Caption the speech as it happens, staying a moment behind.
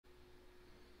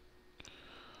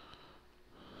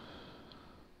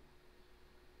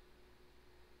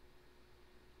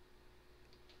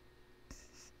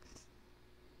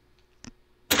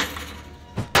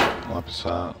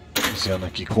Pessoal, iniciando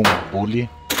aqui com Bully,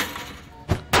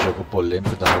 jogo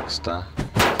polêmico da Rockstar.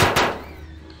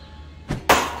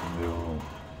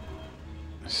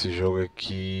 Esse jogo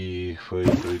aqui foi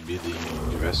proibido em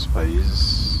diversos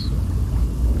países,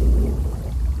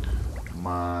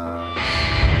 mas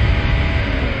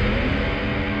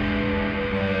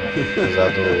apesar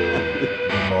do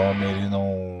nome, ele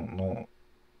não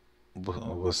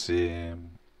você,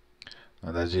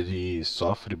 na verdade, ele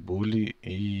sofre bullying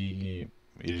e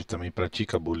ele também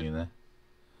pratica bullying, né?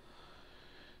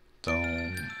 Então,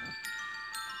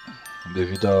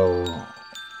 devido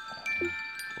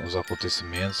aos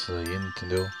acontecimentos aí,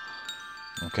 entendeu?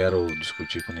 Não quero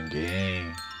discutir com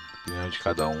ninguém, opinião de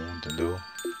cada um, entendeu?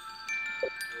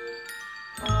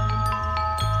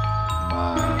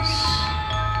 Mas,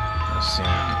 assim,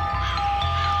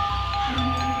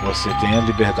 você tem a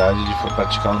liberdade de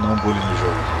praticar o não bullying no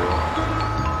jogo, entendeu?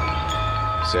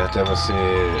 Certo é você...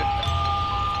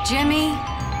 Jimmy,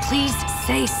 please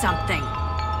say something.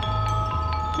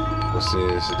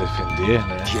 Você se defender,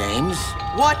 né? James?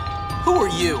 What? Who are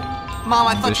you? Mom,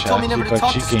 I thought you told me never to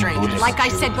talk to strangers. Like I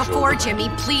said before, Jimmy,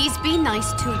 please be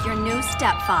nice to your new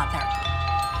stepfather.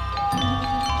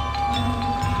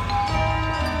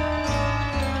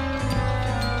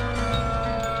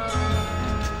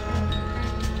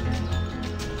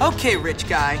 Okay, rich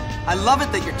guy. I love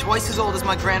it that you're twice as old as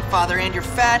my grandfather and you're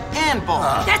fat and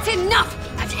bald. That's enough!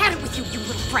 I've had it with you, you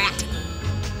little brat!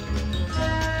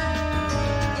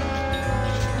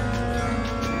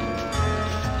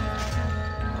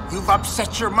 You've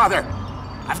upset your mother.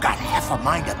 I've got half a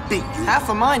mind to beat you. Half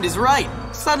a mind is right.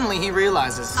 Suddenly he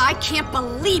realizes. I can't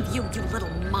believe you, you little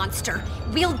monster.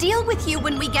 We'll deal with you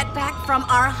when we get back from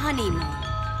our honeymoon.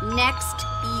 Next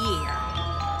year.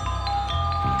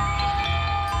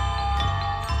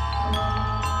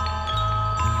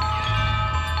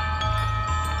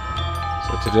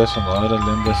 Essa trilha sonora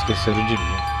lembra Esqueceram de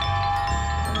Mim.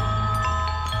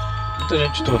 Muita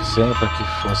gente torcendo para que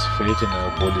fosse feito, né,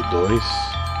 o Bully 2.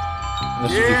 Não é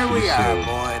difícil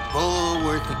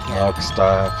a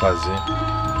Rockstar fazer.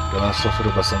 Ela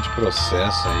sofreu bastante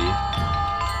processo aí.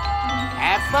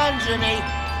 Have fun, Jimmy.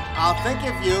 I'll think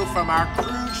of you from our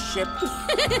cruise ship.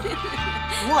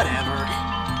 Whatever.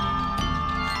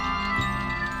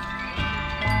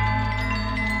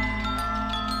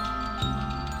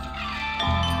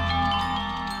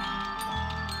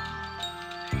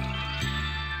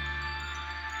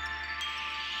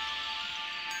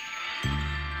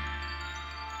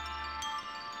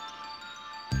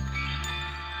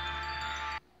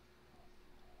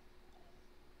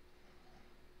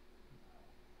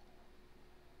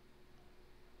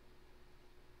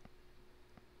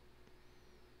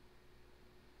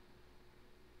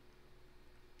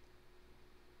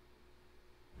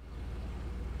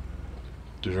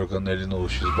 Tô jogando ele no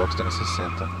Xbox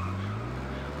 360.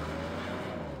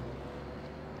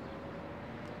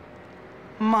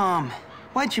 Mom,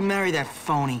 why'd you marry that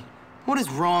phony? What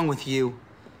is wrong with you?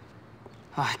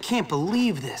 I can't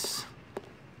believe this.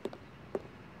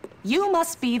 You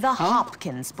must be the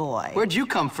Hopkins boy. Where'd you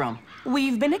come from?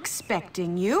 We've been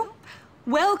expecting you.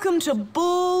 Welcome to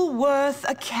Bullworth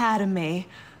Academy.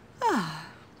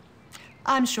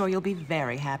 I'm sure you'll be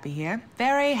very happy here.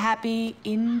 Very happy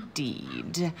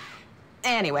indeed.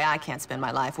 Anyway, I can't spend my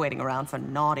life waiting around for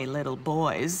naughty little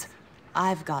boys.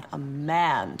 I've got a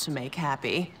man to make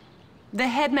happy. The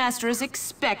headmaster is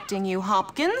expecting you,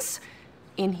 Hopkins,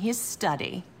 in his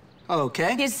study.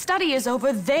 Okay. His study is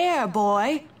over there,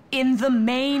 boy, in the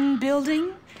main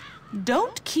building.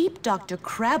 Don't keep Dr.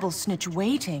 Crabblesnitch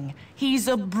waiting. He's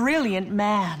a brilliant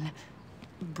man.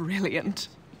 Brilliant.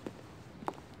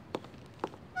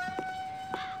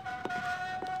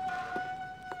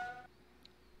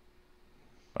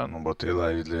 Ah, não botei lá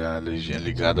a legenda,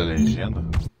 ligada a legenda.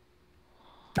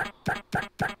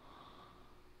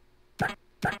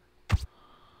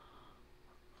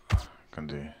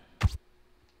 Cadê?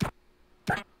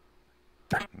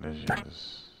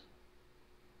 Legendas.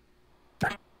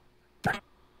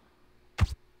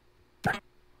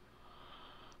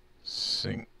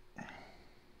 Sim.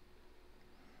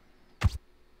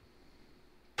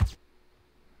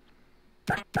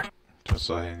 Deixa eu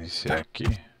só reiniciar aqui.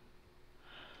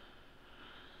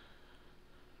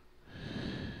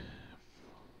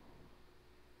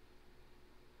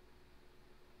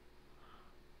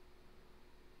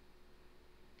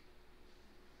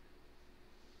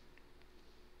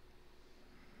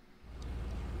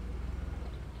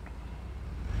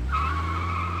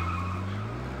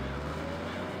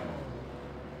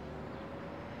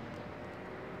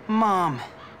 Mom,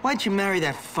 why'd you marry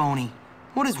that phony?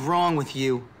 What is wrong with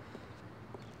you?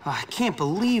 I can't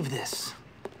believe this.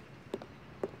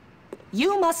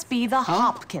 You must be the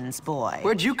Hopkins boy.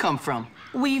 Where'd you come from?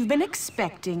 We've been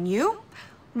expecting you.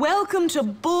 Welcome to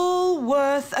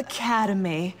Bullworth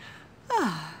Academy.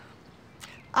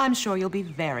 I'm sure you'll be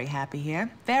very happy here.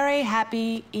 Very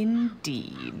happy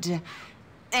indeed.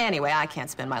 Anyway, I can't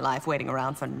spend my life waiting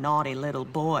around for naughty little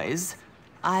boys.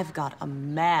 I've got a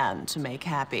man to make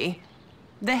happy.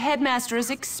 The headmaster is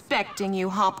expecting you,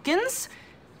 Hopkins,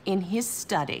 in his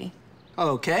study.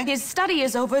 Okay. His study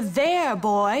is over there,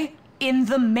 boy, in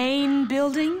the main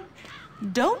building.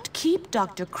 Don't keep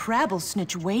Dr.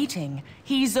 Crabblesnitch waiting.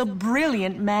 He's a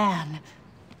brilliant man.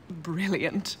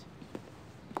 Brilliant.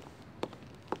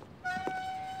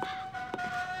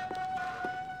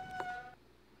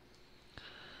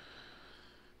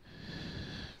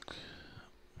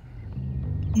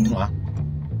 Vamos lá.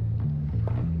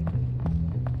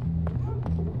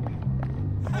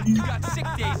 You got sick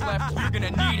days left, you're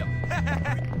gonna need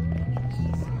them.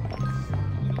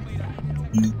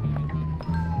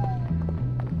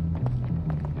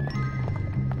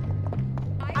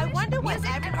 I wonder what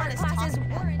everyone is talking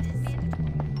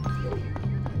about.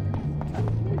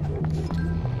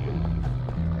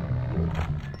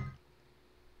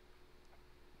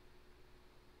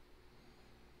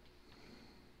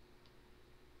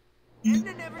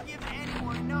 Edna never gives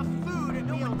anyone enough food at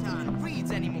mealtime.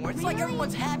 Reads anymore. It's like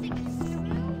everyone's having.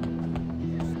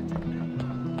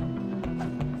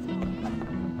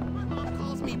 My mom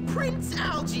calls me Prince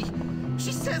Algie.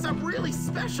 She says I'm really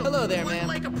special. Hello there, man.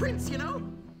 Like a prince, you know?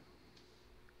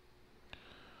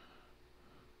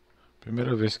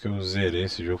 Primeira vez que eu zerei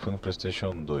esse jogo foi no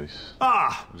PlayStation 2.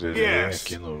 Ah, Zerei yes.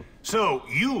 aqui no So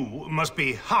you must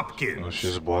be Hopkins.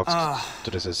 Xbox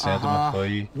 360, mas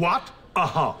foi... What?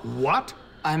 What?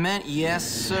 I meant yes,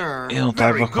 sir. Eu não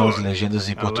Very tava com as good. legendas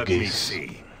em Now, let me português.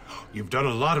 see. You've done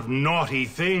a lot of naughty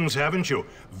things, haven't you?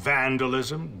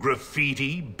 Vandalism,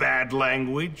 graffiti, bad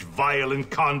language, violent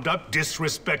conduct,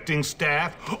 disrespecting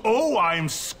staff. Oh, I'm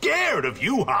scared of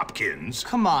you, Hopkins.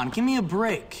 Come on, give me a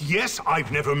break. Yes,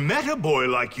 I've never met a boy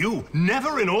like you.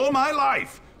 Never in all my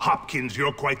life. Hopkins,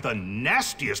 you're quite the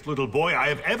nastiest little boy I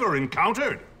have ever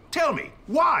encountered. Tell me,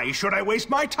 why should I waste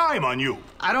my time on you?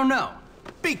 I don't know.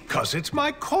 Because it's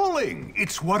my calling.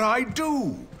 It's what I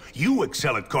do. You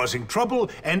excel at causing trouble,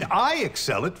 and I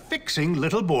excel at fixing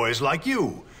little boys like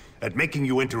you, at making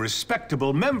you into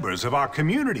respectable members of our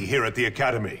community here at the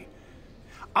Academy.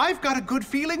 I've got a good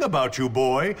feeling about you,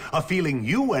 boy. A feeling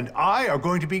you and I are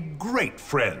going to be great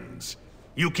friends.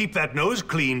 You keep that nose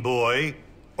clean, boy,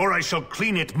 or I shall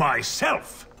clean it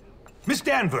myself. Miss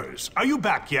Danvers, are you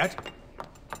back yet?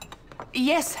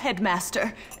 Yes,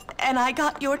 Headmaster. And I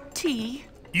got your tea.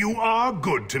 You are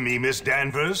good to me, Miss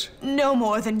Danvers. No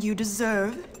more than you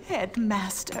deserve,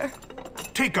 Headmaster.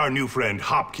 Take our new friend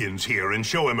Hopkins here and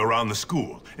show him around the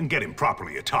school and get him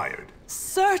properly attired.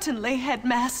 Certainly,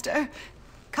 Headmaster.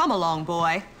 Come along,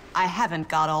 boy. I haven't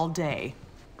got all day.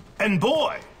 And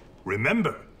boy,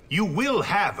 remember, you will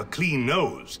have a clean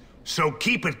nose, so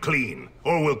keep it clean,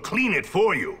 or we'll clean it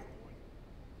for you.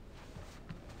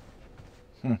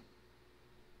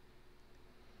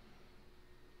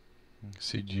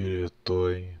 Esse diretor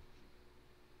aí.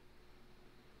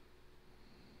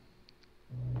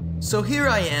 So here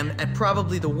I am at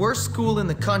probably the worst school in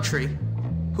the country,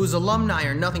 whose alumni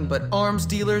are nothing but arms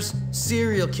dealers,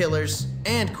 serial killers,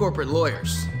 and corporate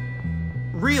lawyers.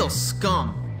 Real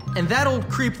scum. And that old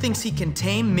creep thinks he can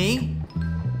tame me?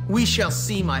 We shall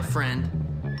see, my friend.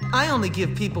 I only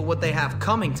give people what they have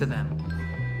coming to them.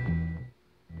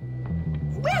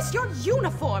 Where's your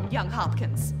uniform, young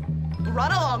Hopkins?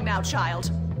 Run along now,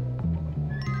 child.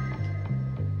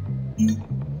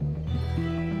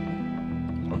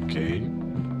 Ok.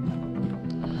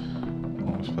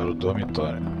 Vamos para o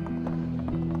dormitório.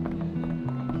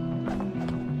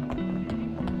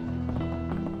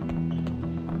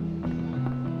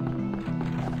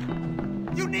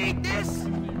 You need this?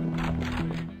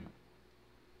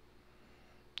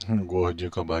 Um gordinho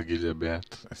com a barriguinha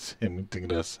aberta. Isso é muito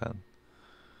engraçado.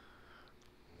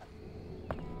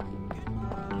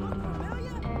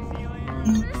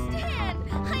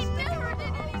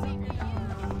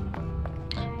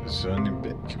 Pressione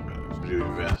bem para abrir o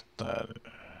inventário.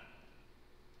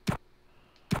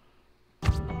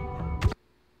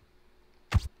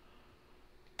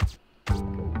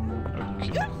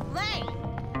 Ok.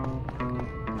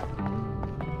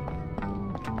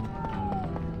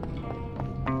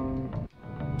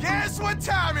 Guess what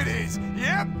time it is?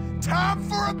 Yep, time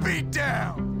for a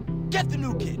beatdown. Get the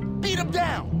new kid. Beat him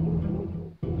down.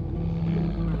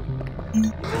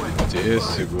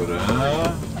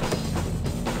 Segurar.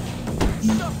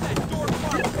 Stuff that door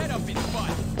front.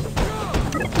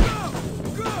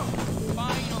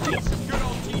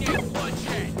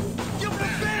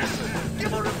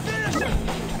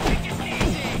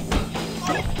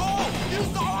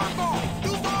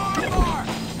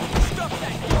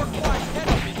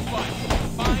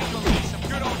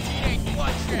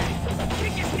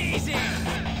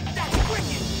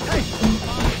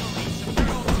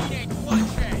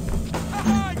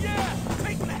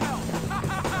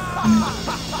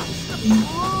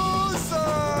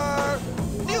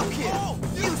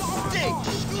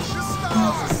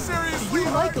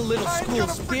 little school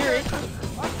spirit.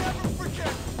 I'll never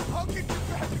forget. I'll get you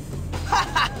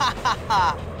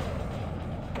back.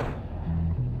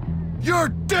 You're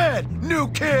dead, new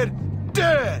kid.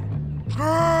 Dead.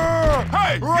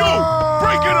 Hey, you!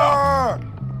 Break it up!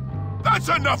 That's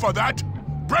enough of that!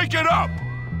 Break it up!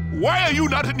 Why are you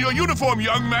not in your uniform,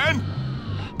 young man?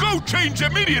 Go change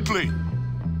immediately!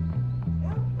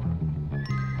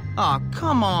 Aw,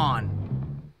 come on.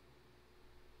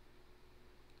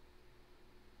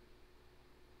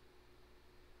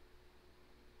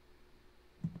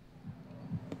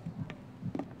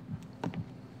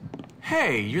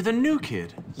 Hey, you're the new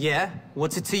kid. Yeah?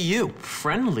 What's it to you?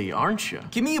 Friendly, aren't you?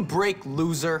 Give me a break,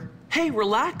 loser. Hey,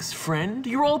 relax, friend.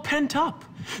 You're all pent up.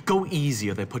 Go easy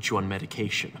or they put you on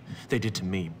medication. They did to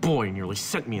me. Boy, nearly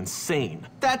sent me insane.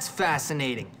 That's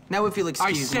fascinating. Now if you'll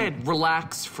excuse me. I said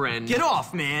relax, friend. Get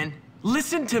off, man.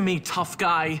 Listen to me, tough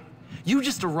guy. You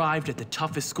just arrived at the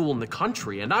toughest school in the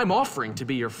country, and I'm offering to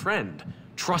be your friend.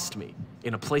 Trust me,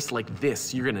 in a place like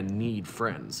this, you're gonna need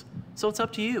friends. So it's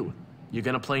up to you. You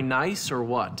gonna play nice or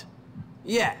what?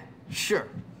 Yeah, sure.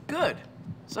 Good.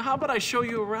 So how about I show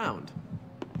you around?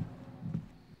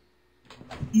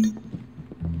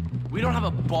 We don't have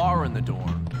a bar in the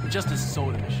dorm, just a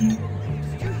soda machine.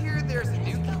 Did you hear there's a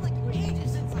new kid? Like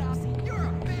ages since I've seen you. You're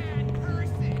a bad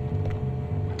person.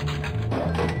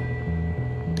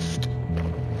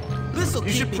 This'll You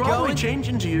keep should me probably going. change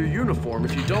into your uniform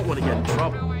if you don't want to get in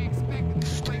trouble. How I expected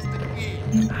this place to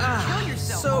be. Ah, Kill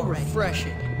yourself so already.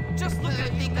 refreshing. Just look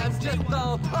at me, I'm just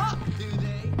the pup, do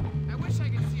they? I wish I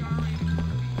could see our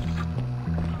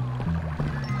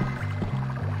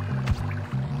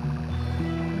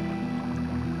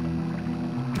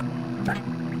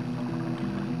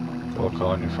Colocar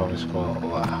o uniforme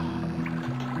escolar.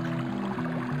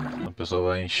 A pessoa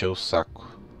vai encher o saco.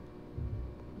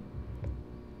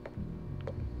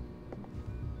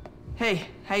 Hey,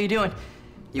 how you doing?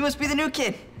 You must be the new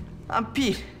kid. I'm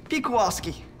Pete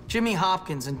Kowalski. Jimmy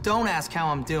Hopkins, and don't ask how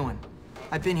I'm doing.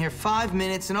 I've been here 5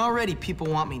 minutes and already people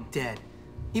want me dead.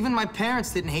 Even my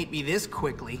parents didn't hate me this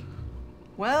quickly.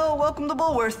 Well, welcome to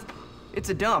Bullworth. It's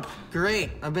a dump. Great,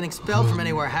 I've been expelled from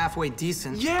anywhere halfway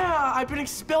decent. Yeah, I've been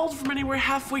expelled from anywhere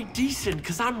halfway decent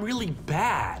because I'm really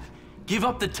bad. Give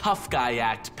up the tough guy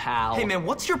act, pal. Hey man,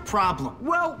 what's your problem?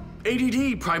 Well,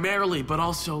 ADD primarily, but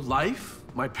also life,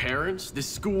 my parents, this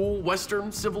school,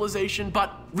 Western civilization,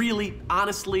 but really,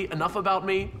 honestly, enough about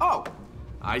me. Oh,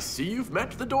 I see you've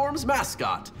met the dorm's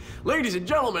mascot. Ladies and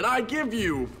gentlemen, I give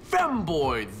you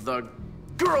Femboy, the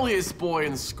girliest boy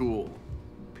in school.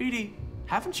 Petey,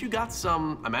 haven't you got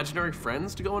some imaginary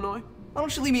friends to go annoy? Why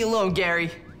don't you leave me alone,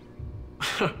 Gary?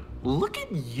 Look at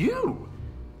you.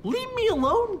 Leave me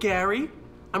alone, Gary.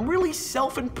 I'm really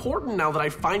self-important now that I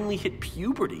finally hit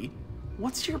puberty.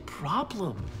 What's your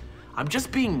problem? I'm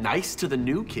just being nice to the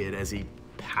new kid as he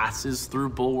passes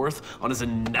through Bullworth on his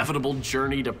inevitable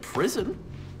journey to prison.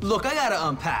 Look, I gotta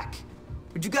unpack.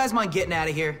 Would you guys mind getting out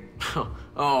of here?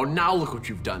 Oh, now look what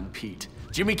you've done, Pete.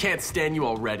 Jimmy can't stand you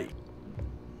already.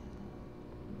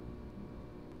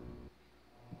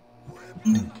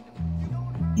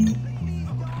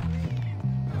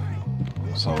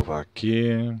 Vou salvar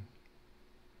aqui.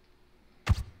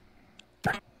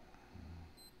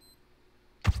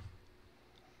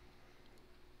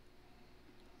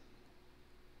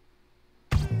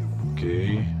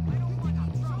 Ok.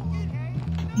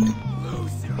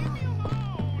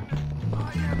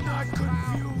 I am not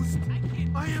confused.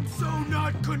 I am so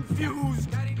not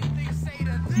confused. Got anything to say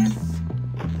to this?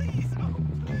 Please, oh,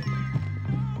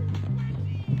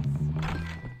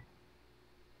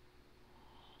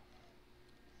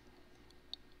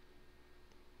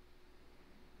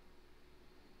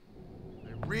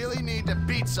 I really need to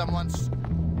beat someone's.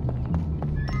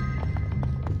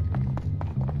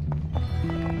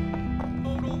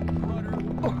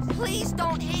 Please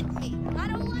don't hit me. I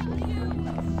don't like you.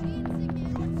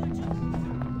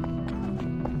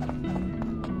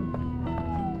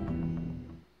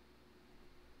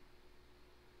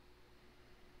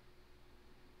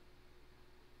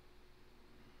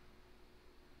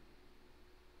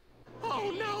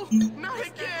 oh no, not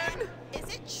again!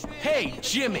 Is it true? Hey,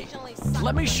 Jimmy,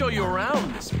 let me show you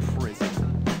around this prison.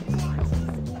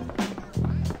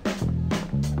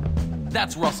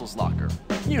 That's Russell's locker.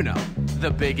 You know, the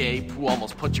big ape who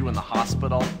almost put you in the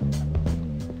hospital.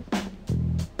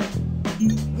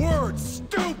 Word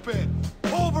stupid.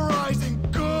 Pulverizing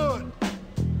good.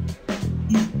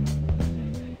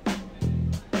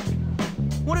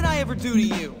 What did I ever do to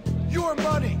you? Your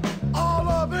money. All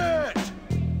of it.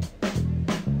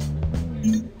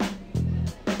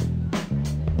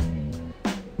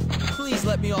 Please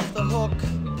let me off the hook.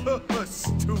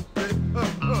 Stupid.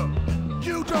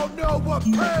 You don't know what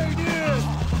pain is!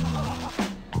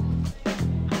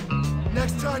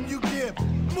 Next time you give,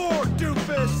 more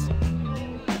doofus!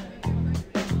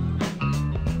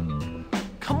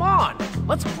 Come on,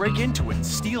 let's break into it and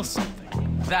steal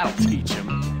something. That'll teach him.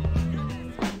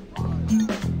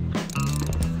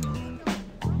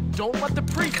 Don't let the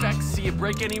prefects see you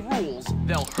break any rules.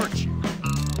 They'll hurt you.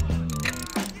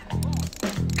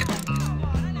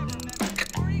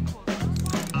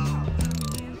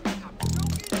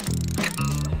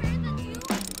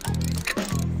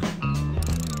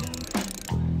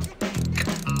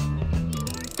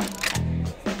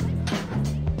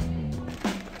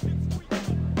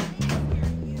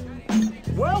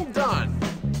 Well done.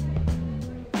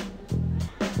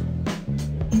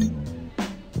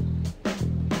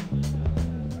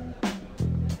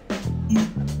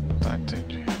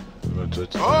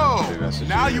 Oh,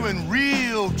 now you're in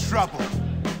real trouble.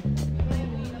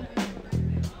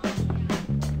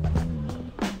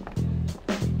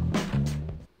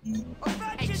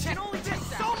 Affection only did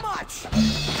so much!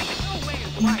 No way in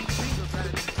life.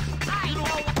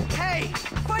 Hey,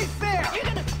 fight fair! You're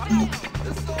gonna fail!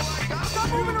 This is all I got. Stop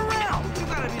moving around! You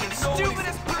gotta be the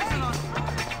stupidest person on...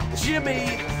 Jimmy,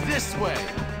 this way.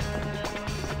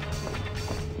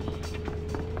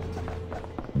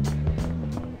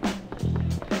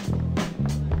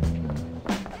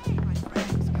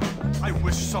 I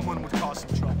wish someone would cause some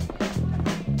trouble.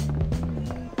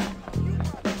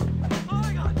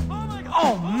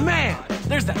 Oh man,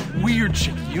 there's that weird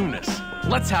chick Eunice.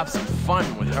 Let's have some fun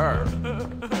with her.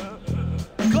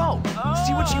 Go,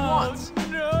 see what she wants.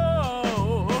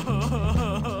 No!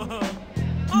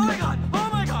 Oh my god! Oh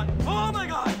my god! Oh my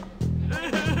god!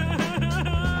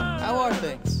 How are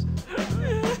things?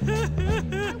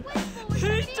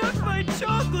 He took my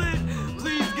chocolate!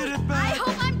 Please get it I back!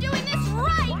 hope I'm doing this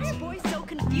right! Why are boys so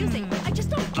confusing? I just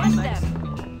don't get them.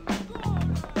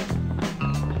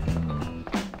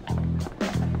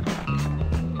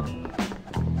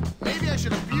 Maybe I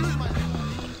should abuse my...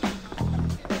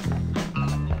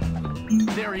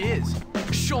 There he is.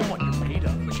 Show him what you're made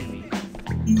of, Jimmy.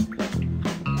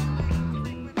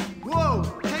 Whoa!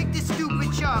 Take this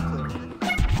stupid chocolate!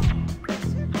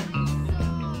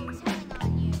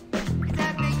 Does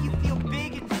that make you feel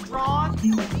big and strong?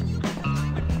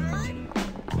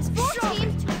 Is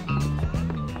 14...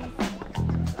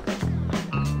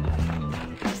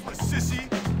 Sissy.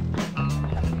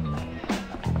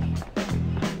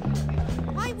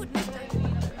 Why would Mr.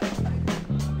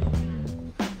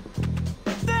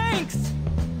 Thanks!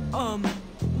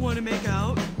 Wanna make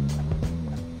out?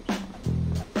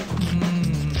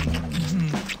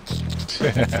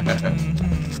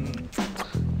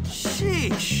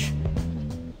 Sheesh!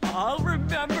 I'll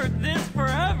remember this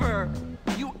forever!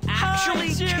 You actually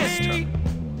Hi, kissed Jimmy.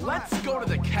 her. Let's go to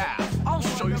the caf. I'll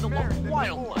show you the local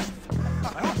wildlife.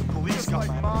 I hope the police got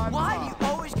my mom. Why you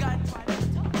always got...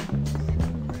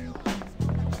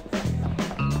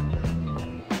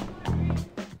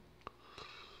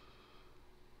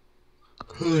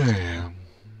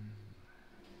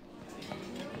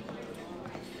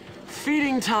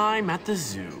 Feeding time at the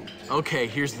zoo. Okay,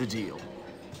 here's the deal.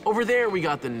 Over there, we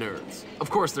got the nerds. Of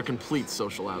course, they're complete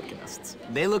social outcasts.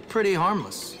 They look pretty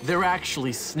harmless. They're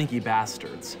actually sneaky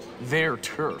bastards. Their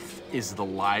turf is the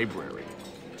library.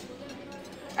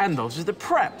 And those are the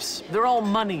preps. They're all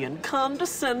money and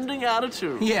condescending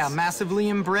attitudes. Yeah, massively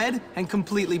inbred and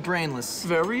completely brainless.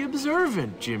 Very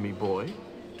observant, Jimmy boy.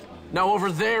 Now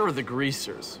over there are the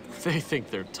greasers. They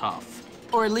think they're tough.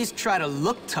 Or at least try to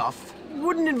look tough.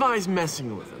 Wouldn't advise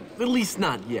messing with them, at least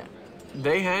not yet.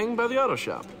 They hang by the auto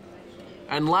shop.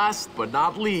 And last but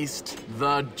not least,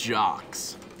 the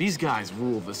jocks. These guys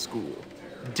rule the school.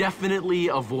 Definitely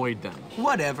avoid them.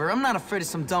 Whatever, I'm not afraid of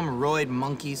some dumb roid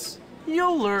monkeys.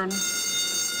 You'll learn.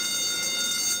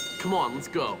 Come on, let's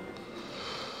go.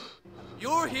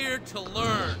 You're here to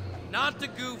learn, not to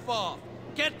goof off.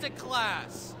 Get to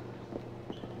class.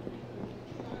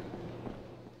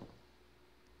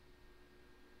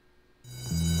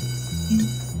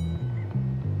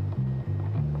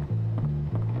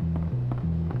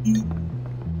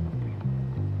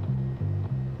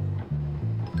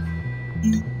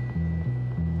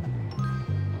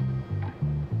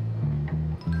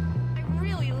 I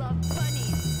really love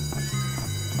bunnies.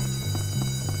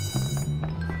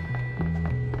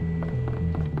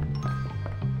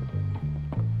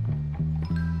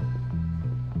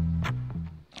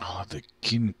 Oh, the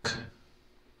kink.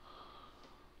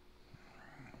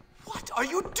 What are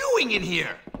you doing in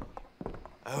here?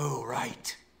 Oh,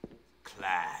 right.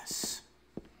 Class.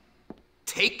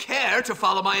 Take care to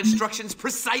follow my instructions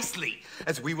precisely,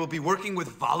 as we will be working with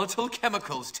volatile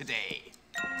chemicals today.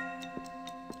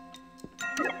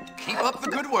 Keep up the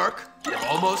good work. You're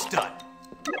almost done.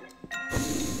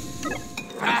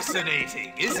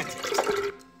 Fascinating, isn't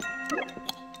it?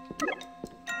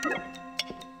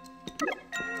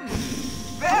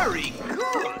 Very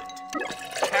good.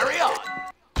 Carry on.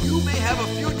 You may have a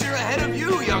future ahead of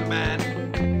you, young man.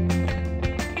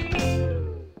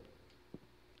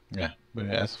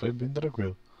 Essa foi bem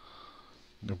tranquila.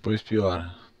 Depois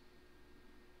piora.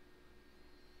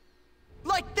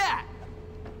 Like that.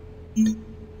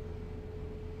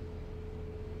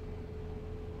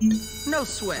 No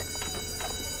sweat.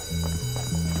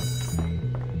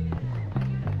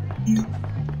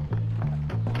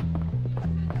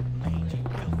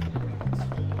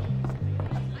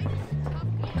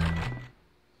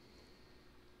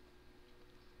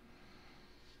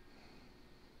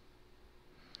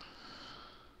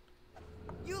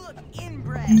 You look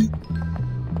inbred.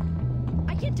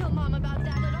 I can't tell Mom about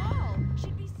that at all.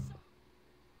 She'd be so...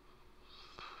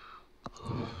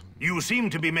 You seem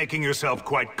to be making yourself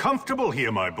quite comfortable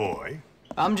here, my boy.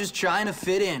 I'm just trying to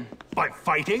fit in. By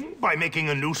fighting? By making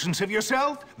a nuisance of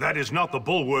yourself? That is not the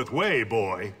Bullworth way,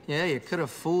 boy. Yeah, you could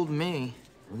have fooled me.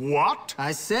 What?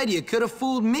 I said you could have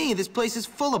fooled me. This place is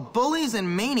full of bullies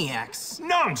and maniacs.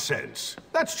 Nonsense!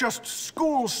 That's just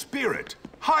school spirit.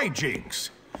 Hijinks.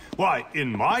 Why,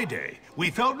 in my day, we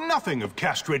felt nothing of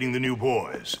castrating the new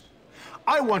boys.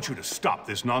 I want you to stop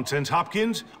this nonsense,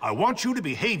 Hopkins. I want you to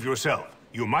behave yourself.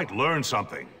 You might learn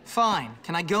something. Fine.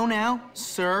 Can I go now,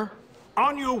 sir?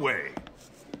 On your way.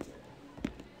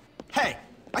 Hey,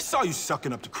 I saw you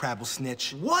sucking up to Crabble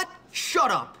Snitch. What? Shut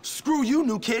up. Screw you,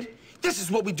 new kid. This is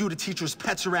what we do to teachers'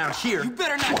 pets around here. You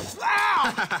better not.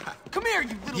 Ow! Come here,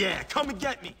 you little... Yeah, come and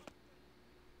get me.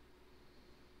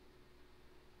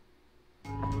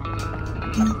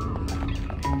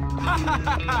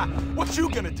 What you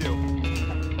gonna do?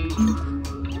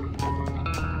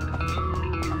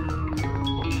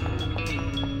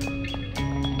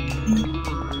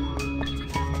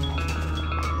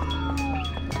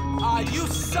 You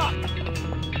suck! I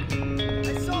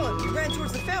saw him. He ran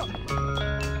towards the fountain.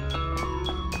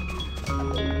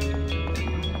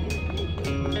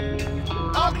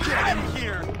 I'll get out of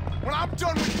here! When I'm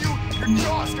done with you, your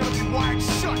jaw's gonna be wired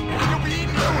shut, and you'll be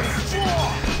eating you with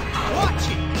straw! Watch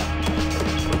it!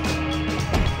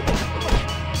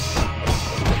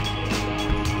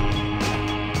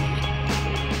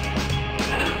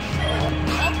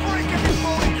 I'll break every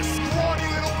bone in your scrawny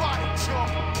little body,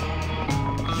 chump!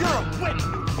 You're a wet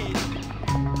new kid!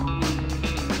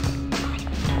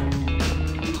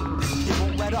 This kid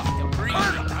won't let up. He'll hurt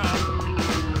him, huh?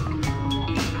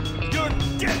 You're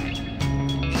dead!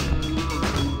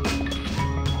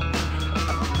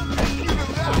 Even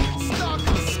that can stop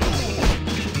in school!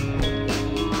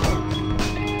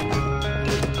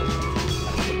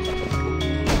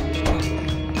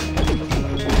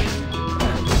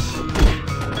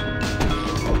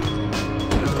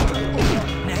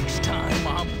 Next time,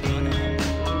 I'm gonna...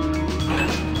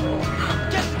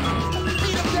 Get him!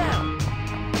 Beat him down!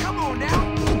 Come on now!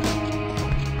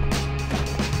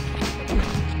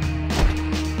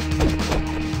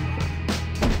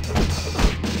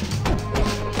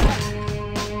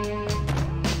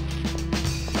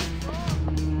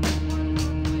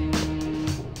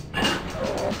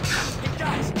 Hey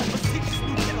guys, let's teach this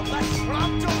new kid a lesson. When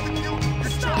I'm done with you,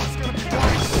 your jaw's gonna be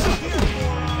wired shut! Here,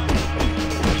 moron!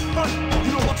 Huh,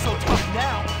 you don't look so tough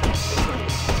now!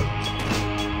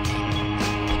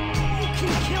 You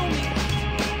can kill me!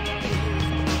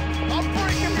 I'll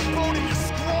break every bone in your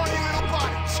scrawny little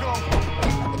body, chump!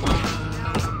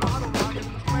 Now it's a bottle rocket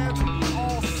and plans will be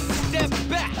all step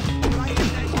back! When I hit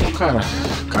that Cara,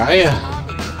 caia.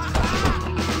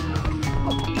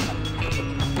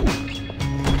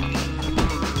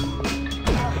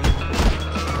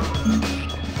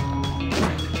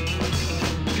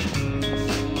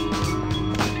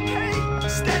 Hey,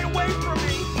 stay away from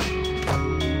me!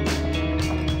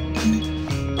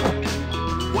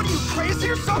 What are you, crazy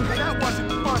or something? That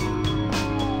wasn't funny.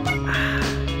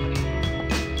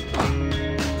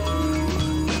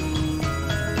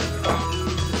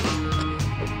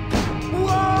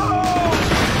 Whoa!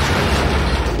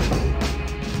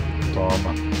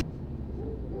 Toma.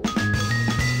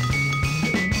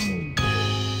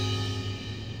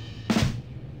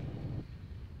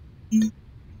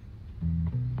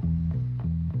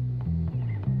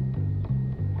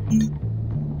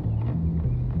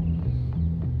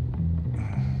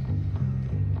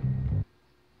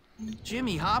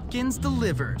 Jimmy Hopkins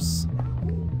delivers.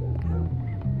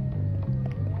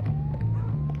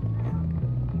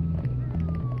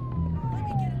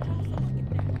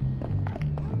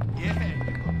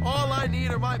 I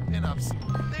need are my pinups.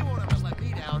 They won't ever let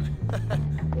me down.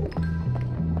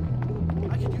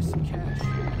 I could use some cash.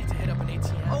 I need to hit up an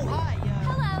ATM. Oh, hi.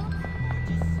 Hello.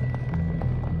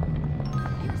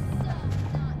 You're so not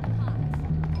hot.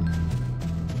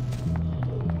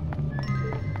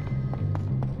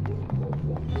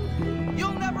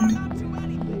 You'll never amount to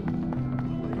anything.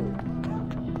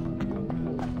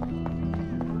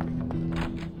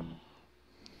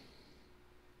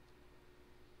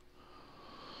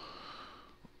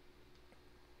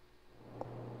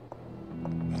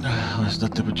 Mas dá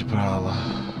tempo de ir pra lá.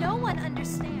 No one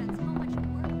understands how much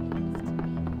work it is to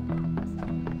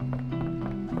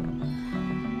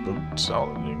Putz,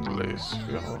 aula de inglês,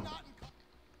 ferrou.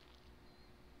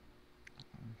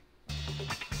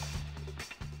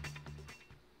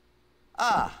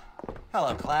 Ah,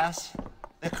 hello, class.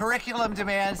 The curriculum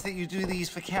demands that you do these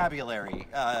vocabulary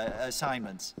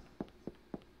assignments.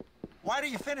 Why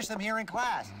don't you finish them here in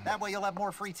class? That way you'll have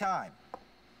more free time.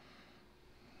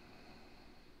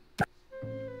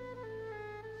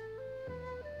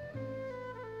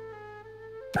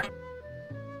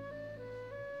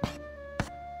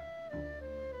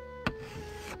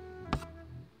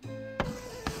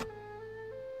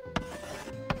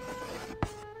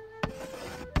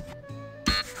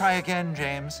 Try again,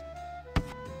 James.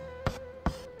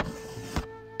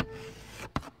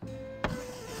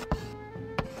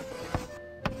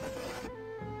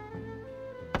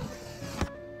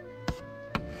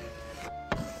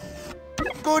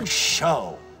 Good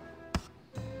show.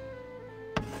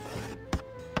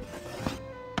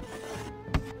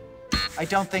 I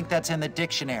don't think that's in the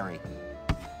dictionary.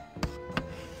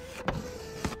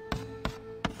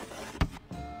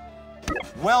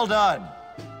 Well done.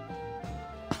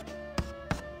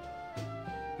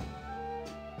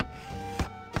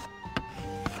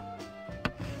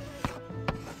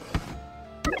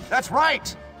 That's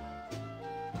right.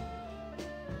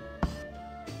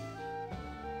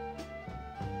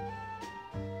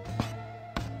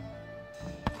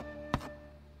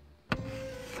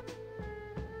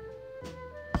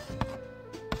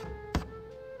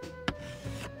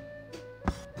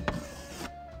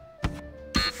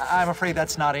 I'm afraid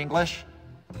that's not English.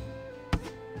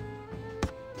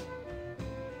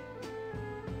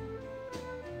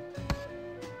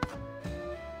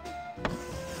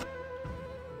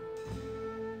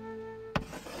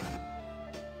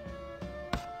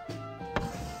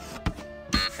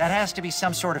 That has to be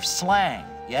some sort of slang,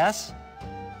 yes?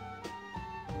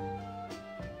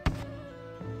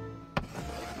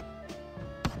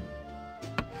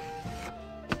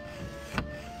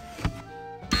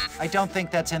 I don't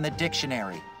think that's in the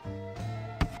dictionary.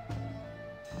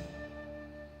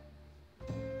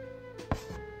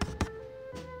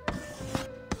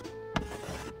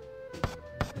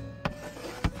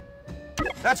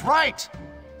 That's right!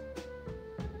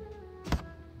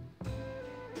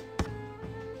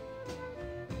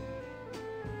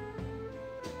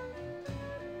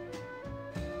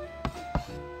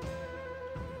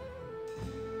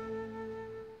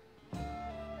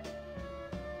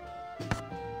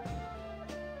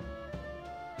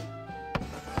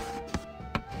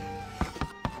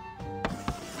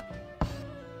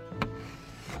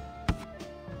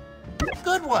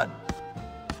 Good one.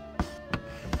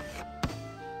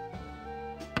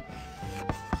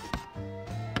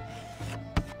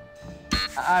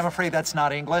 I'm afraid that's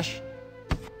not English.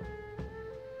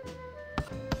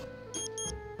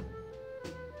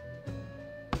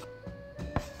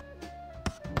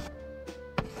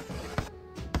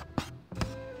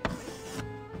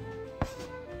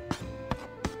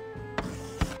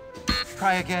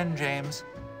 Try again, James.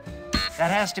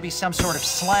 That has to be some sort of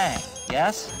slang,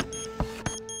 yes?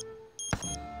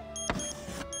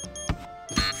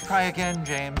 Try again,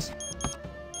 James.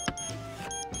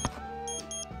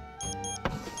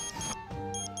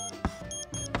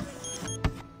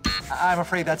 I'm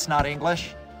afraid that's not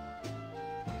English.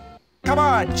 Come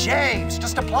on, James,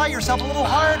 just apply yourself a little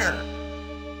harder.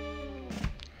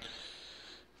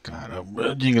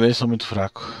 Caramba, de inglês sou muito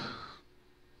fraco.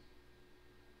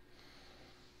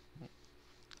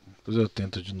 Depois eu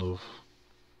tento de novo.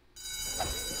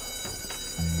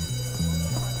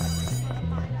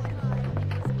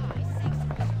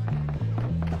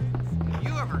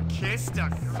 You ever kissed a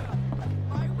girl?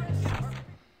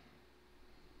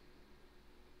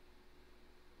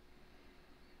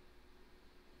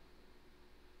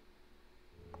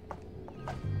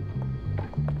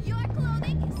 Your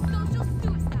clothing is social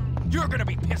suicide. You're gonna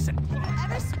be pissing blood.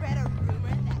 Ever spread a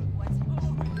rumor that what's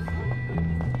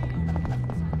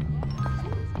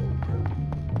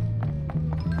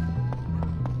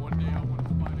One day I want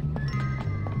to find a girl.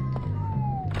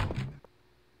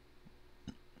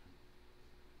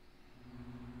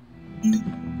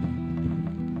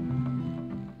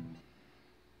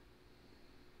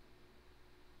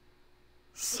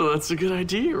 So that's a good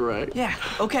idea, right? Yeah,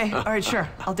 okay, all right, sure,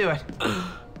 I'll do it.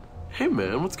 Hey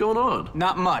man, what's going on?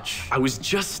 Not much. I was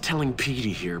just telling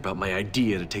Petey here about my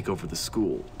idea to take over the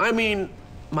school. I mean,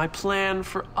 my plan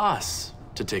for us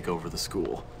to take over the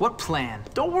school. What plan?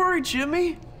 Don't worry,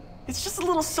 Jimmy. It's just a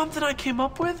little something I came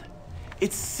up with.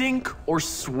 It's sink or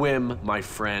swim, my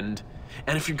friend.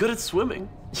 And if you're good at swimming,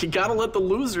 you gotta let the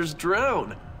losers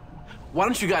drown. Why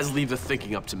don't you guys leave the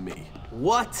thinking up to me?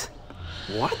 What?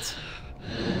 What?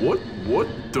 What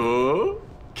the?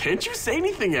 Can't you say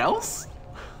anything else?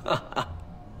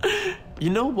 You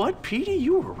know what, Petey?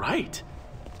 You were right.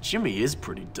 Jimmy is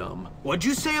pretty dumb. What'd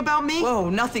you say about me?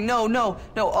 Whoa, nothing, no.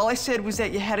 All I said was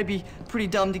that you had to be pretty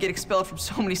dumb to get expelled from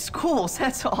so many schools,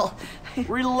 that's all.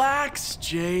 Relax,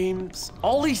 James.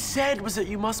 All he said was that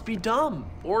you must be dumb.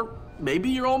 Or maybe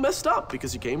you're all messed up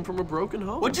because you came from a broken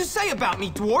home. What'd you say about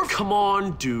me, dwarf? Come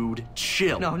on, dude.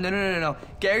 Chill. No.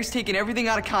 Gary's taking everything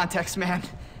out of context, man.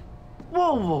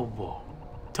 Whoa.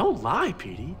 Don't lie,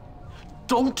 Petey.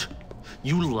 Don't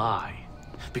you lie.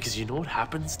 Because you know what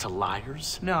happens to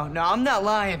liars? No, I'm not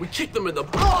lying. We kick them in the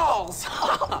balls!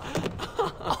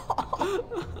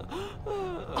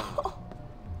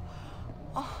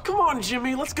 Come on,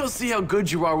 Jimmy, let's go see how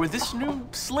good you are with this new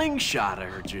slingshot I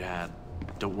heard you had.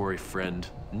 Don't worry, friend.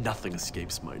 Nothing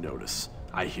escapes my notice.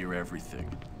 I hear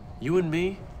everything. You and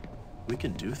me, we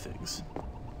can do things.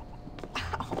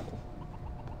 Ow.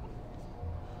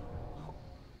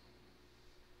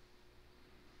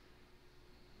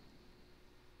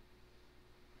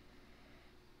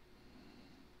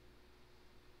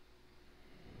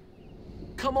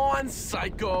 Come on,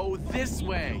 psycho, this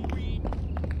way.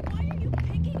 Why are you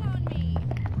picking on me?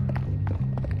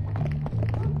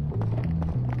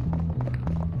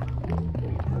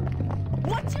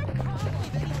 What's your problem?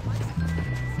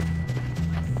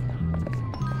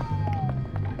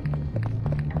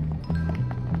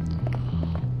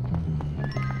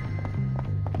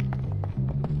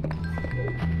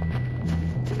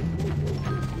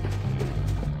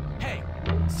 Hey,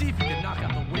 see if you can knock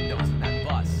out the windows in that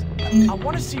bus. I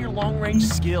want to see your long-range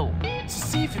skill.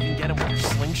 See if you can get him with your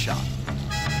slingshot.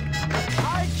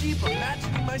 I keep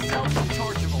imagining myself in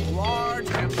charge of a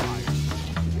large empire.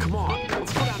 Come on,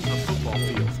 let's go down to the football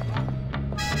field.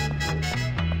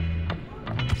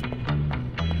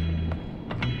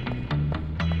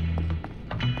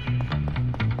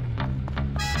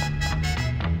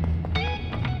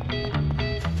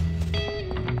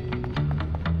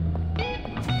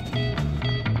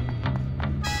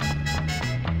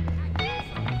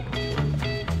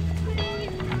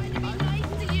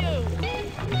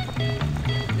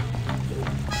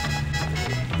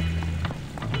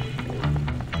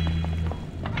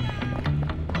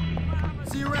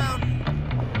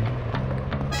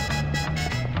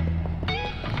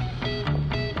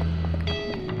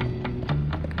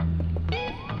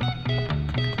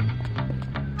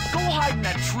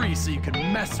 So you can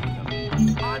mess with them.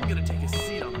 I'm gonna take a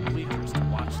seat on the bleachers to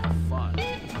watch the fun.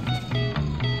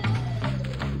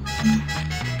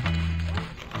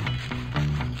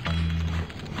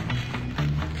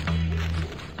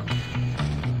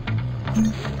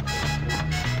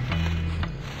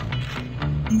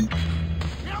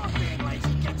 Now if being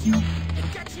lazy gets you,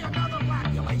 it gets you another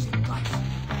lap, you lazy guts.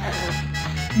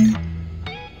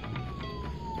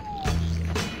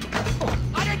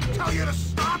 I didn't tell you to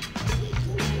stop!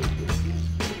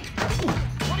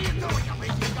 What are you doing, you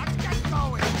lazy guts? Get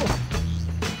going!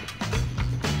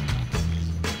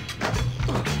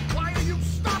 Why are you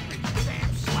stopping, you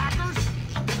damn slackers?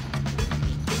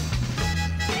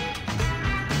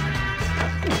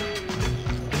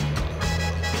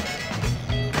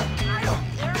 I don't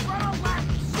care, run a lap,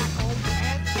 you sack old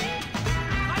man!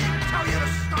 I didn't tell you to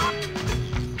stop!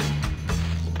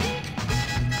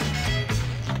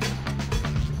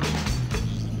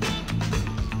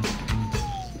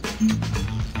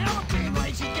 Now if being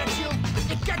lazy gets you,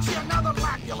 it gets you another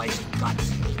lap, you lazy guts.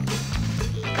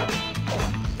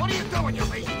 What are you doing, you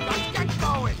lazy guts? Get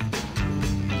going!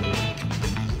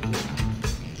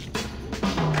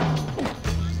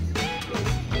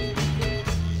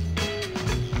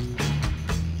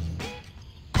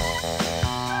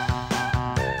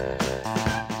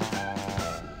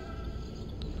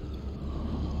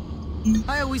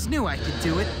 I always knew I could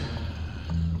do it.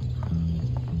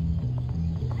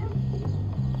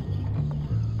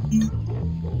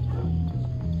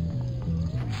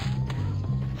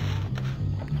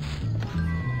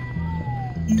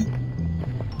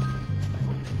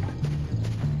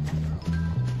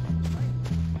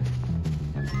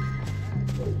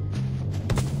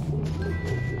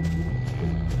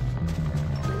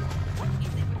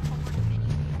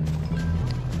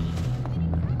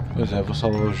 quiser eu vou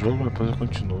salvar o jogo, depois eu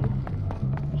continuo.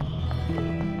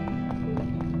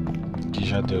 Que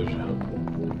já deu já.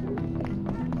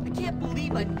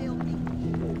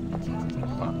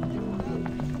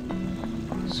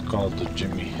 Escola do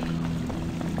Jimmy.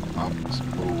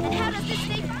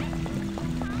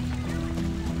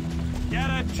 Get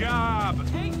a job.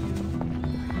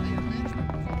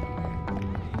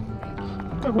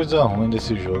 A coisa ruim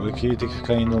desse jogo é que ele tem que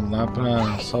ficar indo lá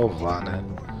pra salvar, né?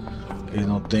 Ele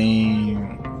não tem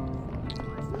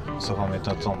salvamento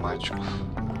automático.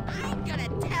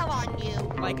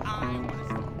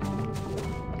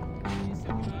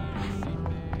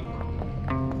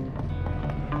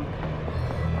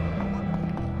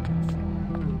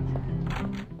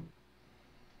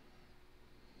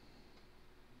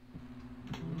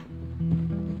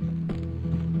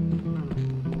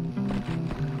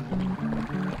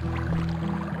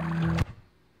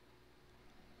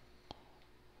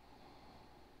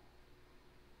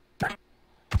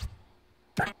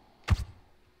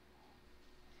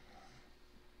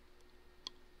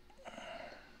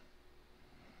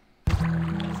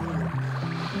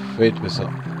 Feito,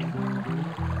 pessoal.